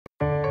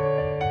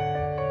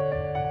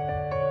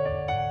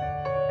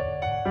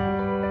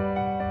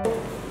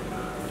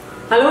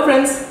Hello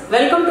friends,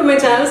 welcome to my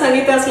channel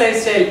Sangeeta's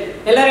Lifestyle.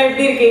 எல்லாரும்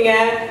எப்படி இருக்கீங்க?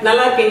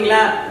 நல்லா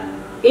இருக்கீங்களா?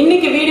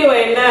 இன்னைக்கு வீடியோ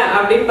என்ன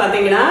அப்படினு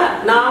பாத்தீங்கன்னா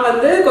நான்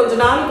கொஞ்ச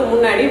நாளுக்கு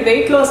முன்னாடி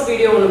weight loss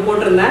வீடியோ ஒன்னு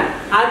போட்டுருந்தேன்.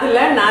 அதுல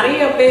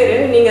நிறைய பேர்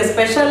நீங்க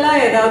ஸ்பெஷலா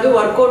ஏதாவது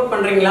வொர்க் அவுட்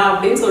பண்றீங்களா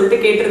அப்படினு சொல்லிட்டு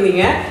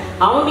கேட்டிருந்தீங்க.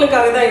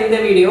 அவங்களுக்காக தான் இந்த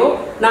வீடியோ.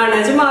 நான்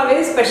நிஜமாவே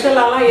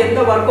ஸ்பெஷலாலாம் எந்த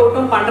வொர்க்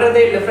அவுட்டும்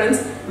பண்றதே இல்ல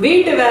फ्रेंड्स.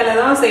 வீட்டு வேலை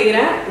தான்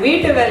செய்றேன்.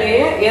 வீட்டு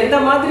வேலையை எந்த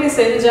மாதிரி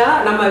செஞ்சா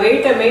நம்ம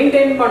வெயிட்டை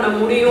மெயின்டைன் பண்ண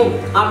முடியும்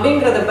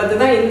அப்படிங்கறத பத்தி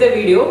தான் இந்த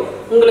வீடியோ.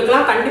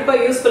 உங்களுக்குலாம் கண்டிப்பா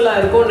யூஸ்ஃபுல்லா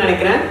இருக்கும்னு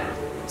நினைக்கிறேன்.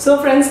 So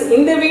friends,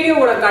 இந்த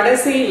வீடியோவோட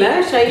கடைசியில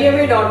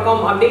shyaway.com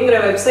அப்படிங்கற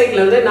வெப்சைட்ல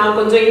இருந்து நான்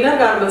கொஞ்சம்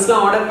இன்னர்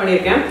கார்மெண்ட்ஸ்லாம் ஆர்டர்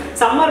பண்ணிருக்கேன்.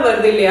 சம்மர்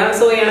வருது இல்லையா?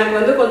 சோ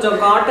எனக்கு கொஞ்சம்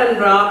காட்டன்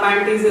bra,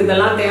 panties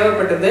இதெல்லாம்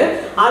தேவைப்பட்டது.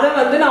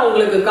 அதை நான்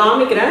உங்களுக்கு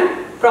காமிக்கிறேன்.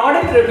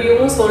 ப்ராடக்ட்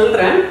ரிவ்யூவும்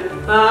சொல்றேன்.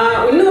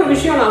 இன்னொரு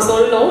விஷயம் நான்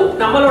சொல்லணும்,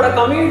 நம்மளோட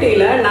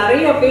கம்யூனிட்டியில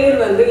நிறைய பேர்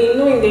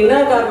இன்னும் இந்த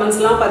இன்னர்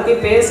கார்மெண்ட்ஸ்லாம் பத்தி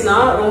பேசினா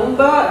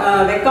ரொம்ப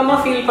வெக்கமா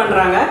ஃபீல்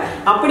பண்றாங்க.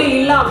 அப்படி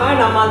இல்லாம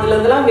நம்ம அதுல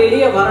இருந்தெல்லாம்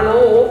வெளியே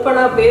வரணும்,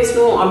 ஓப்பனா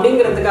பேசணும்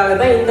அப்படிங்கிறதுக்காக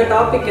தான் இந்த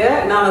டாபிக்கை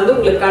நான்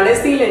உங்களுக்கு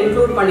கடைசியில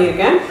இன்க்ளூட்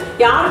பண்ணியிருக்கேன்.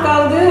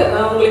 யாருக்காவது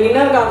உங்களுக்கு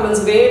இன்னர்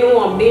கார்மெண்ட்ஸ்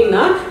வேணும்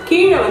அப்படின்னா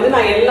கீழே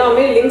நான்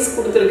எல்லாமே லிங்க்ஸ்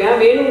கொடுத்துருக்கேன்.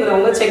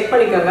 வேணுங்கிறவங்க செக்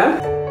பண்ணிக்கோங்க.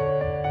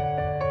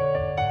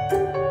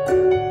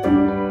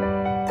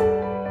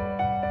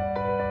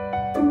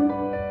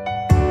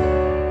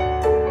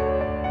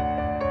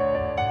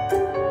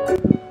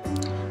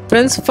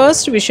 ஃப்ரெண்ட்ஸ்,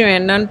 ஃபர்ஸ்ட் விஷயம்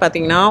என்னன்னு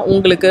பார்த்தீங்கன்னா,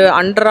 உங்களுக்கு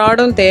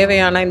அன்றாடம்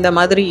தேவையான இந்த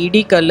மாதிரி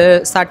இடிக்கல்,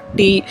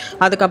 சட்டி,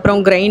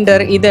 அதுக்கப்புறம்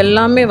கிரைண்டர்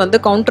இதெல்லாமே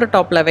கவுண்டர்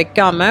டாப்பில்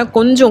வைக்காமல்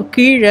கொஞ்சம்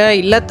கீழே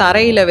இல்லை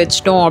தரையில்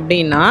வச்சிட்டோம்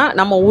அப்படின்னா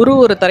நம்ம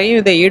ஒரு தரையும்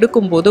இதை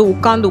எடுக்கும்போது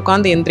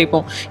உட்காந்து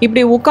எந்திரிப்போம்.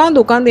 இப்படி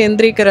உட்காந்து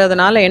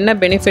எந்திரிக்கிறதுனால என்ன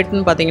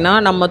பெனிஃபிட்னு பார்த்தீங்கன்னா,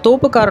 நம்ம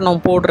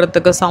தோப்புக்காரணம்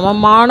போடுறதுக்கு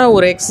சமமான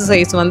ஒரு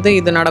எக்ஸசைஸ்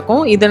இது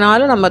நடக்கும்.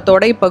 இதனால் நம்ம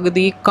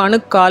தொடைப்பகுதி,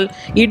 கணுக்கால்,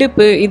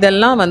 இடுப்பு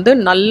இதெல்லாம்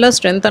நல்ல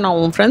ஸ்ட்ரென்தன்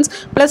ஆகும் ஃப்ரெண்ட்ஸ்.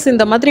 ப்ளஸ்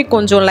இந்த மாதிரி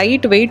கொஞ்சம்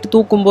லைட் வெயிட்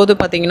தூக்கும்போது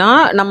பார்த்தீங்கன்னா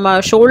நம்ம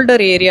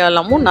ஷோல்டர்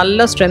ஏரியாலாமும்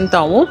நல்ல ஸ்ட்ரென்த்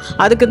ஆகும்.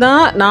 அதுக்கு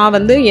தான் நான்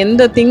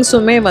எந்த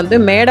திங்ஸுமே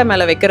மேடை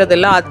மேலே வைக்கிறது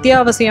இல்லை.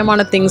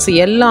 அத்தியாவசியமான திங்ஸ்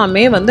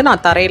எல்லாமே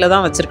நான் தரையில்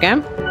தான்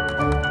வச்சுருக்கேன்.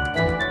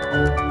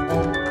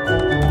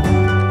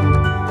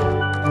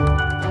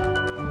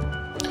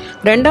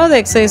 ரெண்டாவது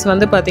எக்ஸசைஸ்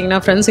பார்த்தீங்கன்னா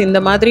ஃப்ரெண்ட்ஸ், இந்த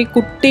மாதிரி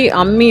குட்டி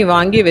அம்மி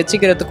வாங்கி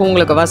வச்சுக்கிறதுக்கு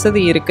உங்களுக்கு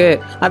வசதி இருக்குது.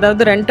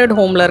 அதாவது ரெண்டட்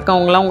ஹோமில்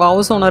இருக்கவங்களாம் உங்கள்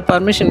ஹவுஸ் ஓனர்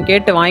பர்மிஷன்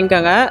கேட்டு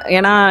வாங்கிக்கோங்க.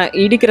 ஏன்னா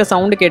இடிக்கிற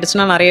சவுண்டு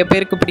கேட்டுச்சுன்னா நிறைய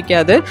பேருக்கு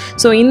பிடிக்காது.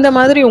 ஸோ இந்த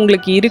மாதிரி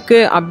உங்களுக்கு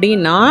இருக்குது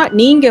அப்படின்னா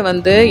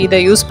நீங்கள் இதை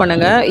யூஸ்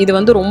பண்ணுங்கள்.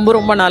 இது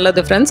ரொம்ப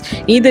நல்லது ஃப்ரெண்ட்ஸ்.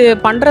 இது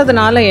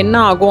பண்ணுறதுனால என்ன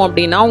ஆகும்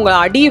அப்படின்னா, உங்கள்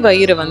அடி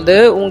வயிறு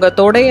உங்கள்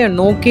தொடையை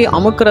நோக்கி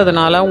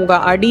அமுக்கிறதுனால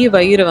உங்கள் அடி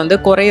வயிறு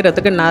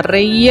குறையிறதுக்கு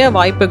நிறைய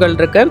வாய்ப்புகள்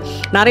இருக்குது.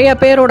 நிறைய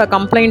பேரோட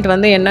கம்ப்ளைண்ட்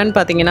என்னன்னு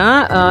பார்த்தீங்கன்னா,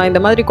 இந்த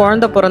மாதிரி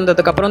குழந்தை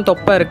பிறந்ததுக்கு அப்புறம்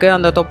தொப்பை இருக்கு,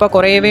 அந்த தொப்பை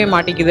குறையவே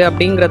மாட்டேங்குது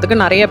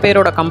அப்படிங்கிறதுக்கு நிறைய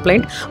பேரோட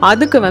கம்ப்ளைண்ட்.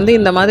 அதுக்கு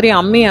இந்த மாதிரி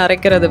அம்மி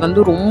அரைக்கிறது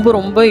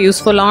ரொம்ப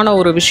யூஸ்ஃபுல்லான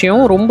ஒரு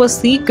விஷயம். ரொம்ப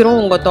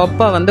சீக்கிரம் உங்க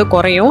தொப்பை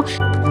குறையும்.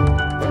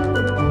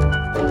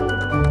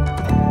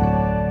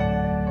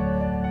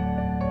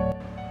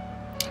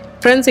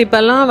 ஃப்ரெண்ட்ஸ்,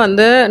 இப்போல்லாம்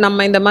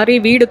நம்ம இந்த மாதிரி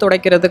வீடு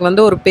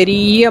துடைக்கிறதுக்கு ஒரு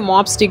பெரிய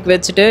மாப் ஸ்டிக்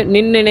வச்சுட்டு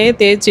நின்றுனே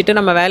தேய்ச்சிட்டு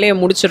நம்ம வேலையை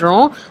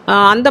முடிச்சிடுறோம்.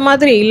 அந்த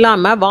மாதிரி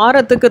இல்லாமல்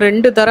வாரத்துக்கு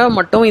 2 தடவை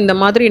மட்டும் இந்த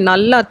மாதிரி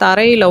நல்லா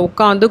தரையில்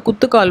உட்காந்து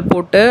குத்துக்கால்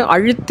போட்டு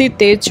அழுத்தி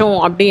தேய்ச்சோம்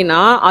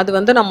அப்படின்னா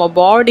அது நம்ம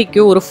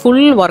பாடிக்கு ஒரு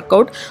ஃபுல் ஒர்க்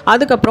அவுட்.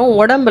 அதுக்கப்புறம்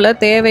உடம்புல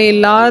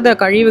தேவையில்லாத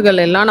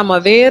கழிவுகள் எல்லாம் நம்ம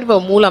வேர்வை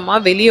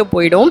மூலமாக வெளியே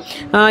போயிடும்.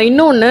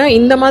 இன்னொன்று,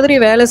 இந்த மாதிரி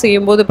வேலை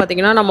செய்யும்போது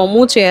பார்த்திங்கன்னா நம்ம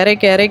மூச்சு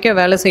இறைக்க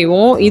வேலை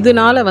செய்வோம்.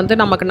 இதனால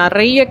நமக்கு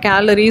நிறைய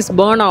கேலரிஸ்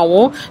பர்ன்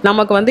ஆகும்.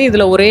 நமக்கு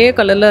இதில் ஒரே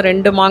கல்லில்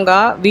 2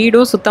 மாங்காய்,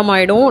 வீடும்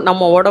சுத்தமாயிடும்,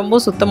 நம்ம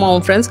உடம்பும்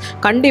சுத்தமாகும் ஃப்ரெண்ட்ஸ்.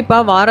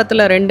 கண்டிப்பாக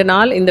வாரத்தில் 2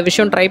 நாள் இந்த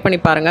விஷயம் ட்ரை பண்ணி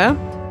பாருங்கள்.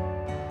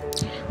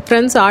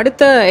 ஃப்ரெண்ட்ஸ்,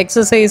 அடுத்த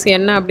எக்ஸசைஸ்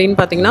என்ன அப்படின்னு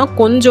பார்த்தீங்கன்னா,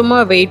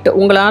 கொஞ்சமாக வெயிட்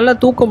உங்களால்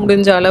தூக்க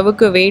முடிஞ்ச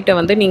அளவுக்கு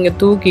வெயிட்டை நீங்கள்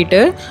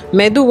தூக்கிட்டு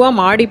மெதுவாக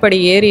மாடிப்படி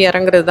ஏறி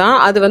இறங்குறது தான்.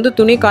 அது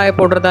துணி காய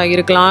போடுறதா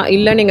இருக்கலாம்,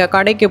 இல்லை நீங்கள்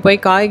கடைக்கு போய்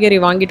காய்கறி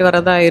வாங்கிட்டு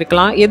வரதா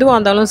இருக்கலாம். எதுவாக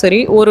இருந்தாலும் சரி,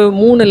 ஒரு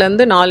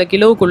 3லேருந்து 4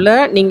 கிலோக்குள்ளே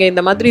நீங்கள்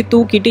இந்த மாதிரி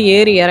தூக்கிட்டு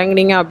ஏறி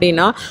இறங்குனீங்க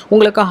அப்படின்னா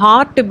உங்களுக்கு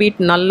ஹார்ட்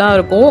பீட் நல்லா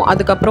இருக்கும்.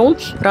 அதுக்கப்புறம்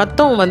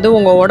ரத்தம்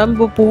உங்கள்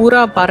உடம்பு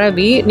பூரா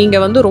பரவி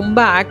நீங்கள்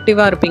ரொம்ப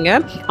ஆக்டிவாக இருப்பீங்க.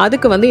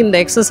 அதுக்கு இந்த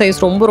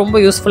எக்ஸசைஸ்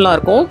ரொம்ப யூஸ்ஃபுல்லாக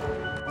இருக்கும்.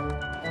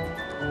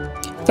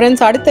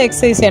 ஃப்ரெண்ட்ஸ், அடுத்த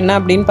எக்ஸசைஸ் என்ன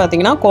அப்படின்னு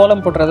பார்த்தீங்கன்னா,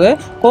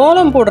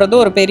 கோலம் போடுறது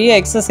ஒரு பெரிய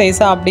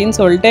எக்ஸசைஸா அப்படின்னு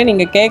சொல்லிட்டு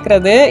நீங்கள்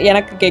கேட்குறது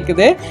எனக்கு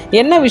கேட்குது.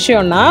 என்ன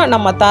விஷயம்னா,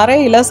 நம்ம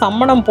தரையில்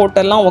சம்மணம்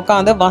போட்டெல்லாம்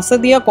உட்காந்து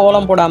வசதியாக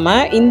கோலம்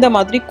போடாமல் இந்த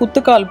மாதிரி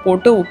குத்துக்கால்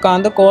போட்டு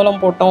உட்காந்து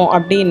கோலம் போட்டோம்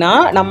அப்படின்னா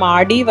நம்ம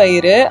அடி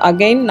வயிறு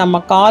அகைன்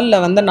நம்ம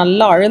காலில்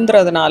நல்லா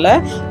அழுந்துறதுனால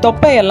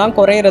தொப்பையெல்லாம்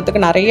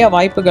குறையிறதுக்கு நிறைய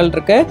வாய்ப்புகள்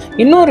இருக்குது.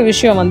 இன்னொரு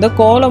விஷயம்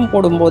கோலம்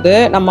போடும்போது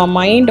நம்ம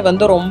மைண்ட்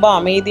ரொம்ப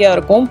அமைதியாக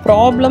இருக்கும்.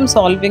 ப்ராப்ளம்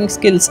சால்விங்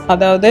ஸ்கில்ஸ்,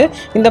 அதாவது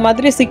இந்த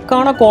மாதிரி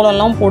திக்கான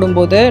கோலம்லாம்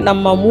போடும்போது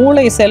நம்ம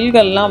மூளை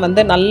செல்கள்லாம்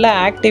வந்து நல்லா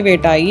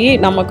ஆக்டிவேட் ஆகி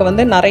நமக்கு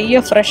வந்து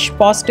நிறைய ஃப்ரெஷ்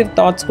பாசிட்டிவ்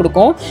தாட்ஸ்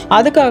கொடுக்கும்.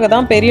 அதுக்காக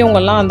தான்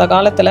பெரியவங்கள்லாம் அந்த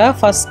காலத்தில்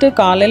ஃபஸ்ட்டு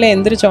காலையில்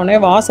எந்திரிச்சோடனே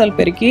வாசல்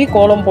பெருக்கி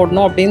கோலம்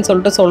போடணும் அப்படின்னு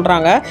சொல்லிட்டு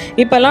சொல்கிறாங்க.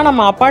 இப்போல்லாம்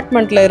நம்ம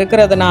அப்பார்ட்மெண்ட்டில்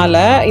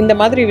இருக்கிறதுனால இந்த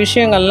மாதிரி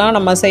விஷயங்கள்லாம்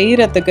நம்ம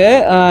செய்கிறதுக்கு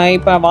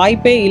இப்போ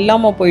வாய்ப்பே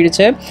இல்லாமல்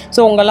போயிடுச்சு.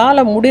 ஸோ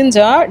உங்களால்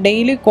முடிஞ்சால்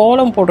டெய்லி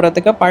கோலம்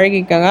போடுறதுக்கு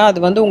பழகிக்கங்க.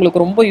 அது வந்து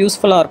உங்களுக்கு ரொம்ப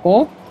யூஸ்ஃபுல்லாக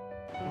இருக்கும்.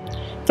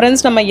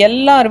 ஃப்ரெண்ட்ஸ், நம்ம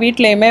எல்லார்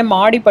வீட்லேயுமே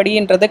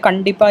மாடிப்படின்றது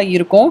கண்டிப்பாக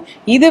இருக்கும்.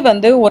 இது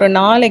வந்து ஒரு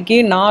நாளைக்கு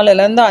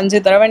 4லேருந்து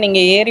 5 தடவை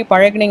நீங்கள் ஏறி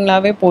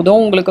பழகினீங்களாவே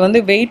போதும். உங்களுக்கு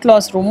வந்து வெயிட்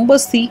லாஸ் ரொம்ப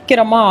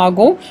சீக்கிரமாக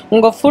ஆகும்.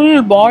 உங்கள் ஃபுல்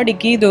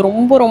பாடிக்கு இது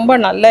ரொம்ப ரொம்ப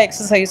நல்ல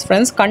எக்ஸசைஸ்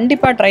ஃப்ரெண்ட்ஸ்.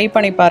 கண்டிப்பாக ட்ரை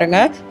பண்ணி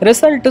பாருங்கள்.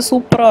 ரிசல்ட்டு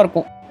சூப்பராக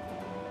இருக்கும்.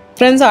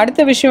 ஃப்ரெண்ட்ஸ்,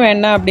 அடுத்த விஷயம்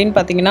என்ன அப்படின்னு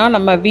பார்த்தீங்கன்னா,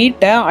 நம்ம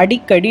வீட்டை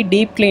அடிக்கடி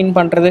டீப் க்ளீன்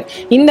பண்ணுறது.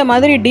 இந்த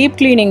மாதிரி டீப்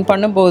க்ளீனிங்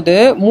பண்ணும்போது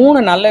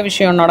 3 நல்ல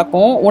விஷயம்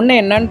நடக்கும். ஒன்று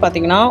என்னன்னு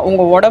பார்த்தீங்கன்னா,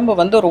 உங்கள் உடம்பு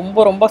வந்து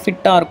ரொம்ப ரொம்ப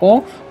ஃபிட்டாக இருக்கும்.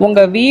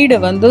 உங்கள் வீடு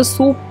வந்து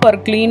சூப்பர்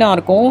க்ளீனாக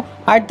இருக்கும்.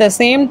 அட் த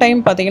சேம்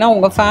டைம் பார்த்தீங்கன்னா,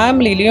 உங்கள்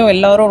ஃபேமிலிலையும்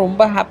எல்லோரும்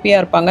ரொம்ப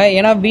ஹாப்பியாக இருப்பாங்க.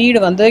 ஏன்னா வீடு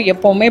வந்து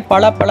எப்போவுமே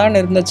பளபளன்னு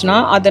இருந்துச்சுன்னா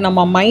அது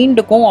நம்ம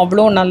மைண்டுக்கும்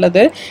அவ்வளோ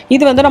நல்லது.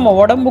 இது வந்து நம்ம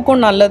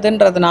உடம்புக்கும்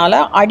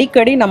நல்லதுன்றதுனால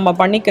அடிக்கடி நம்ம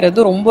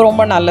பண்ணிக்கிறது ரொம்ப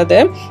ரொம்ப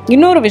நல்லது.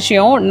 இன்னொரு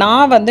விஷயம்,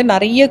 நான் வந்து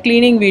நிறைய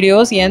க்ளீனிங்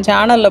வீடியோஸ் என்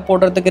சேனலில்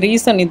போடுறதுக்கு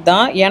ரீசன்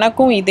இதுதான்.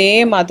 எனக்கும் இதே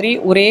மாதிரி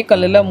ஒரே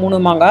கல்லில் 3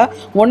 மாங்காய்.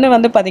 ஒன்று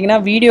வந்து பார்த்திங்கன்னா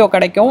வீடியோ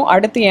கிடைக்கும்,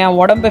 அடுத்து என்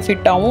உடம்பு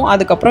ஃபிட்டாகவும்,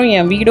 அதுக்கப்புறம்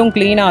என் வீடும்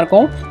க்ளீனாக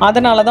இருக்கும்.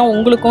 அதனால தான்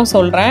உங்களுக்கும்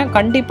சொல்கிறேன்,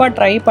 கண்டிப்பாக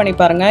ட்ரை பண்ணி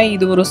பாருங்கள்.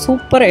 இது ஒரு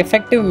சூப்பர்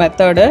எஃபெக்டிவ்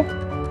மெத்தடு.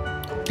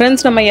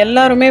 ஃப்ரெண்ட்ஸ், நம்ம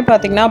எல்லாருமே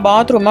பார்த்திங்கன்னா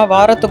பாத்ரூமை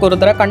வாரத்துக்கு ஒரு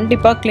தடவை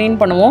கண்டிப்பாக க்ளீன்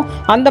பண்ணுவோம்.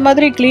 அந்த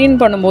மாதிரி க்ளீன்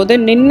பண்ணும்போது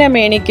நின்ன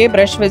மேனிக்கே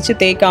ப்ரஷ் வச்சு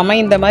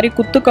தேய்க்காமல் இந்த மாதிரி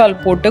குத்துக்கால்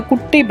போட்டு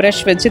குட்டி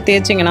ப்ரஷ் வச்சு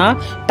தேய்ச்சிங்கன்னா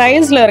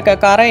டைல்ஸில் இருக்க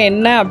கரை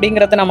என்ன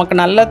அப்படிங்கிறது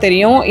நமக்கு நல்லா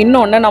தெரியும்.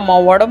 இன்னொன்று,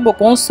 நம்ம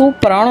உடம்புக்கும்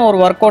சூப்பரான ஒரு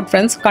ஒர்க் அவுட்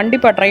ஃப்ரெண்ட்ஸ்.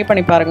 கண்டிப்பாக ட்ரை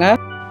பண்ணி பாருங்கள்.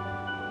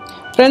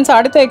 ஃப்ரெண்ட்ஸ்,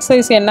 அடுத்த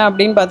எக்ஸசைஸ் என்ன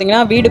அப்படின்னு பார்த்தீங்கன்னா,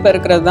 வீடு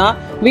பெருக்கிறது தான்.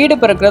 வீடு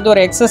பெருக்கிறது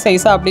ஒரு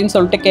எக்ஸசைஸா அப்படின்னு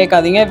சொல்லிட்டு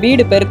கேட்காதீங்க.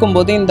 வீடு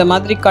பெருக்கும்போது இந்த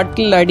மாதிரி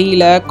கட்டில்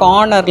அடியில்,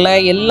 கார்னரில்,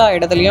 எல்லா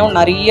இடத்துலையும்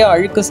நிறைய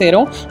அழுக்கு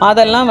சேரும்.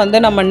 அதெல்லாம் வந்து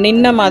நம்ம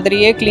நின்ன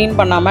மாதிரியே க்ளீன்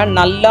பண்ணாமல்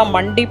நல்லா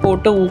மண்டி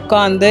போட்டு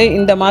உட்காந்து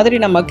இந்த மாதிரி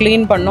நம்ம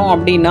க்ளீன் பண்ணோம்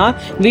அப்படின்னா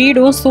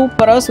வீடும்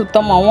சூப்பராக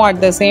சுத்தமாகவும்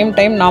அட் த சேம்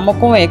டைம்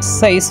நமக்கும்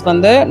எக்ஸசைஸ்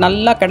வந்து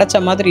நல்லா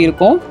கிடைச்ச மாதிரி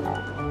இருக்கும்.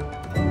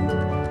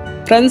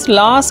 Friends,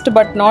 last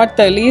but not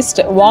the least,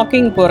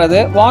 walking போகிறது.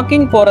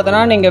 வாக்கிங்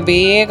போகிறதுனா நீங்கள்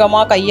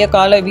வேகமாக கையை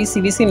காலை வீசி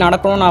வீசி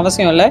நடக்கணும்னு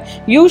அவசியம் இல்லை.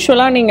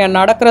 யூஸ்வலாக நீங்கள்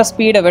நடக்கிற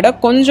ஸ்பீடை விட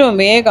கொஞ்சம்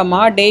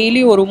வேகமாக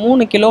டெய்லி ஒரு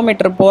 3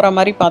 கிலோமீட்டர் போகிற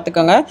மாதிரி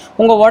பார்த்துக்கோங்க.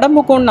 உங்கள்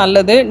உடம்புக்கும்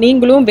நல்லது.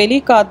 நீங்களும் வெளி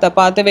காற்றை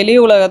பார்த்து, வெளி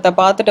உலகத்தை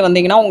பார்த்துட்டு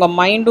வந்தீங்கன்னா உங்கள்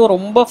மைண்டும்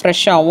ரொம்ப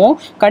ஃப்ரெஷ் ஆகும்.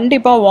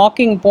 கண்டிப்பாக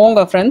வாக்கிங்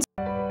போங்க ஃப்ரெண்ட்ஸ்.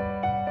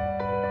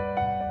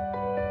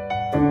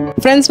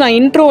 ஃப்ரெண்ட்ஸ், நான்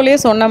இன்ட்ரோலே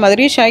சொன்ன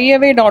மாதிரி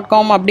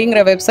Shyaway.com அப்படிங்கிற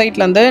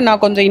வெப்சைட்லேருந்து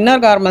நான் கொஞ்சம்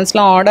இன்னர்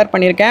கார்மெண்ட்ஸ்லாம் ஆர்டர்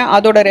பண்ணியிருக்கேன்.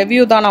 அதோட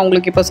ரிவ்யூ தான் நான்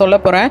உங்களுக்கு இப்போ சொல்ல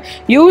போகிறேன்.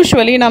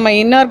 யூஸ்வலி நம்ம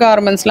இன்னர்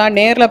கார்மெண்ட்ஸ்லாம்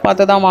நேரில்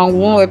பார்த்து தான்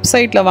வாங்குவோம்.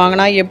 வெப்சைட்டில்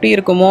வாங்கினா எப்படி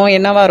இருக்குமோ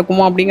என்னவா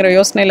இருக்குமோ அப்படிங்கிற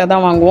யோசனையில்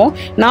தான் வாங்குவோம்.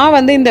 நான்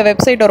வந்து இந்த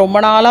வெப்சைட்டை ரொம்ப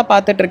நாளாக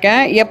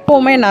பார்த்துட்ருக்கேன்.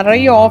 எப்போவுமே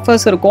நிறைய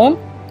ஆஃபர்ஸ் இருக்கும்.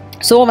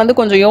 ஸோ வந்து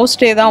கொஞ்சம்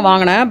யோசிச்சிட்டே தான்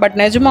வாங்கினேன். பட்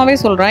நிஜமாவே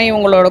சொல்கிறேன்,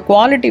 இவங்களோட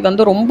குவாலிட்டி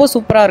வந்து ரொம்ப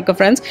சூப்பராக இருக்குது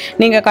ஃப்ரெண்ட்ஸ்.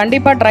 நீங்கள்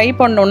கண்டிப்பாக ட்ரை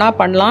பண்ணணுன்னா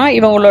பண்ணலாம்.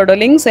 இவங்களோட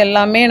லிங்க்ஸ்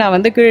எல்லாமே நான்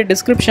வந்து கீழே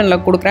டிஸ்கிரிப்ஷனில்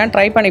கொடுக்குறேன்,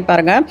 ட்ரை பண்ணி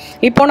பாருங்கள்.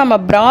 இப்போ நம்ம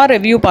ப்ரா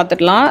ரிவ்யூ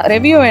பார்த்துக்கலாம்.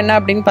 ரிவ்யூ என்ன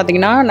அப்படின்னு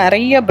பார்த்தீங்கன்னா,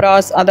 நிறைய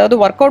ப்ராஸ், அதாவது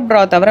ஒர்க் அவுட்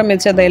ப்ரா தவிர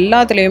மிச்சது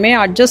எல்லாத்துலேயுமே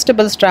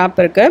அட்ஜஸ்டபிள் ஸ்ட்ராப்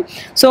இருக்குது.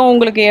 ஸோ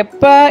உங்களுக்கு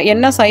எப்போ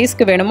என்ன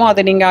சைஸ்க்கு வேணுமோ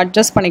அதை நீங்கள்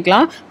அட்ஜஸ்ட்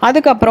பண்ணிக்கலாம்.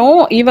 அதுக்கப்புறம்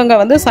இவங்க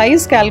வந்து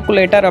சைஸ்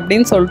கால்குலேட்டர்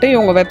அப்படின்னு சொல்லிட்டு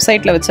இவங்க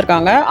வெப்சைட்டில்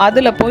வச்சுருக்காங்க.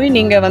 அதில் போய்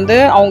நீங்கள் வந்து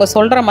அவங்க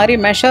சொல்கிற மாதிரி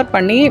மெஷர்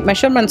பண்ணி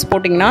மெஷர்மெண்ட்ஸ்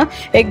போட்டிங்கன்னா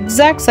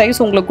எக்ஸாக்ட்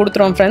சைஸ் உங்களுக்கு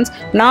கொடுத்துரும் ஃப்ரெண்ட்ஸ்.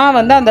 நான்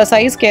வந்து அந்த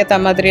சைஸ்க்கு ஏற்ற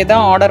மாதிரி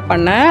தான் ஆர்டர்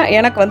பண்ணேன்.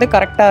 எனக்கு வந்து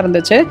கரெக்டாக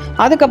இருந்துச்சு.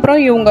 அதுக்கப்புறம்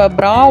இவங்க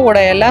ப்ராவோட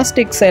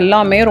எலாஸ்டிக்ஸ்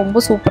எல்லாமே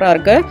ரொம்ப சூப்பராக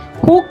இருக்குது.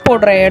 ஹூக்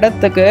போடுற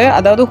இடத்துக்கு,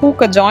 அதாவது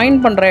ஹூக்கை ஜாயின்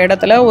பண்ணுற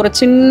இடத்துல ஒரு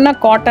சின்ன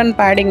காட்டன்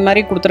பேடிங்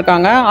மாதிரி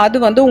கொடுத்துருக்காங்க. அது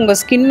வந்து உங்கள்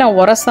ஸ்கின்னை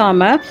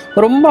உரசாமல்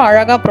ரொம்ப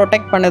அழகாக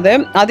ப்ரொடெக்ட் பண்ணுது.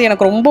 அது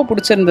எனக்கு ரொம்ப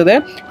பிடிச்சிருந்தது.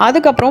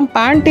 அதுக்கப்புறம்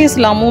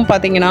பேண்டீஸ்லாமும்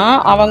பார்த்தீங்கன்னா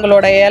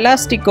அவங்களோட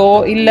எலாஸ்டிக்கோ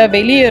இல்லை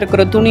வெளியே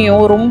இருக்கிற துணியோ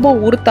ரொம்ப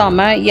உறுத்தாமல்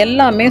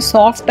எல்லாமே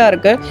சாஃப்டாக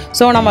இருக்குது.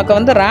 ஸோ நமக்கு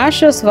வந்து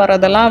ரேஷஸ்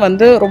வரதெல்லாம்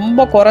வந்து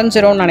ரொம்ப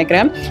குறைஞ்சிரும்னு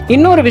நினைக்கிறேன்.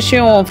 இன்னொரு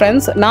விஷயம்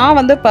ஃப்ரெண்ட்ஸ், நான்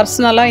வந்து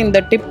பர்சனலாக இந்த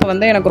டிப்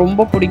வந்து எனக்கு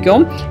ரொம்ப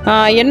பிடிக்கும்.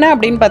 என்ன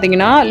அப்படின்னு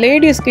பார்த்தீங்கன்னா,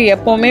 லேடிஸ்க்கு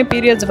எப்போவுமே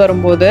பீரியட்ஸ்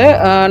வரும்போது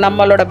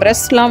நம்மளோட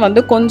பிரெஸ்ட்லாம்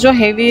வந்து கொஞ்சம்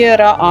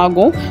ஹெவியராக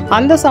ஆகும்.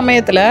 அந்த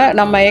சமயத்தில்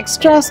நம்ம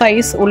எக்ஸ்ட்ரா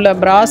சைஸ் உள்ள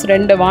பிராஸ்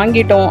 2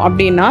 வாங்கிட்டோம்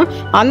அப்படின்னா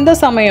அந்த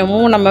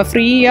சமயமும் நம்ம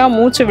ஃப்ரீயாக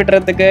மூச்சு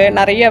விடுறதுக்கு,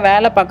 நிறைய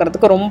வேலை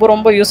பார்க்குறதுக்கு ரொம்ப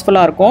ரொம்ப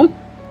யூஸ்ஃபுல்லாக இருக்கும்.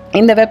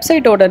 இந்த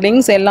வெப்சைட்டோட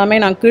லிங்க்ஸ் எல்லாமே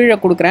நான் கீழே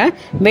கொடுக்குறேன்.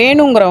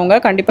 வேணுங்கிறவங்க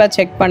கண்டிப்பாக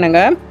செக்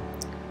பண்ணுங்கள்.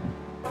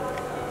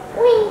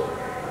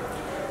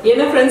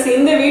 என்ன ஃப்ரெண்ட்ஸ்,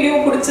 இந்த வீடியோ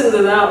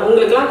பிடிச்சிருந்ததா?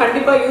 உங்களுக்குலாம்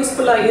கண்டிப்பா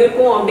யூஸ்ஃபுல்லா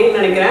இருக்கும் அப்படின்னு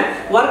நினைக்கிறேன்.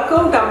 ஒர்க்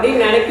அவுட்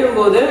அப்படின்னு நினைக்கும்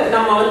போது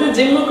நம்ம வந்து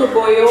ஜிம்முக்கு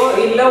போயோ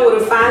இல்ல ஒரு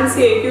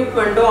ஃபேன்சி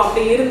எக்யூப்மெண்ட்டோ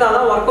அப்படி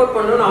இருந்தாதான் ஒர்க் அவுட்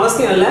பண்ணணும்னு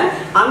அவசியம் இல்லை.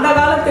 அந்த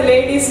காலத்து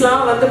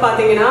லேடிஸ்லாம் வந்து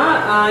பாத்தீங்கன்னா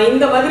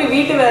இந்த மாதிரி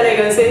வீட்டு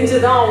வேலைகள்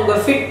செஞ்சுதான் அவங்க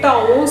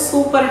ஃபிட்டாகவும்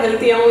சூப்பர்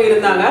ஹெல்த்தியாகவும்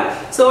இருந்தாங்க.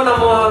 ஸோ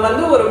நம்ம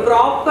வந்து ஒரு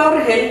ப்ராப்பர்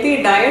ஹெல்த்தி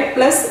டயட்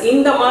பிளஸ்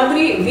இந்த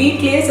மாதிரி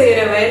வீட்லயே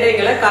செய்யற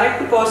வேலைகளை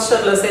கரெக்ட்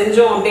பாஸ்டர்ல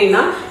செஞ்சோம்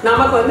அப்படின்னா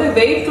நமக்கு வந்து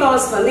வெயிட்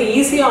லாஸ் வந்து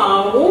ஈஸியா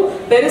ஆகும்,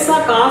 பெருசா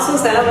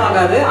காசும்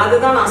செலவாகாது.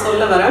 அதுதான் நான்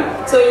சொல்ல வரேன்.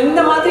 ஸோ இந்த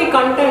மாதிரி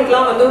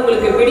கண்டென்ட்லாம் வந்து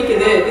உங்களுக்கு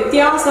பிடிக்குது,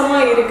 வித்தியாசமா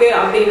இருக்கு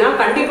அப்படின்னா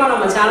கண்டிப்பா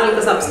நம்ம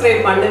சேனலுக்கு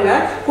சப்ஸ்கிரைப் பண்ணுங்க.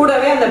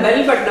 கூடவே அந்த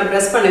பெல் பட்டனை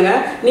பிரஸ் பண்ணுங்க.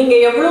 நீங்க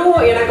எவ்வளவு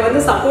எனக்கு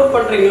வந்து சப்போர்ட்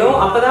பண்றீங்களோ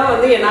அப்பதான்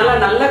வந்து என்னால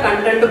நல்ல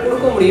கண்டென்ட்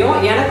கொடுக்க முடியும்.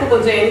 எனக்கு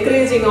கொஞ்சம்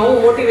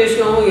என்கரேஜிங்காகவும்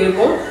மோட்டிவேஷனாகவும்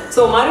இருக்கும்.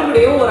 ஸோ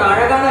மறுபடியும் ஒரு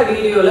அழகான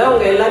வீடியோல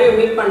உங்க எல்லாரையும்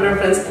மீட் பண்றேன்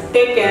ஃப்ரெண்ட்ஸ்.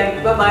 Take care,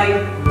 by.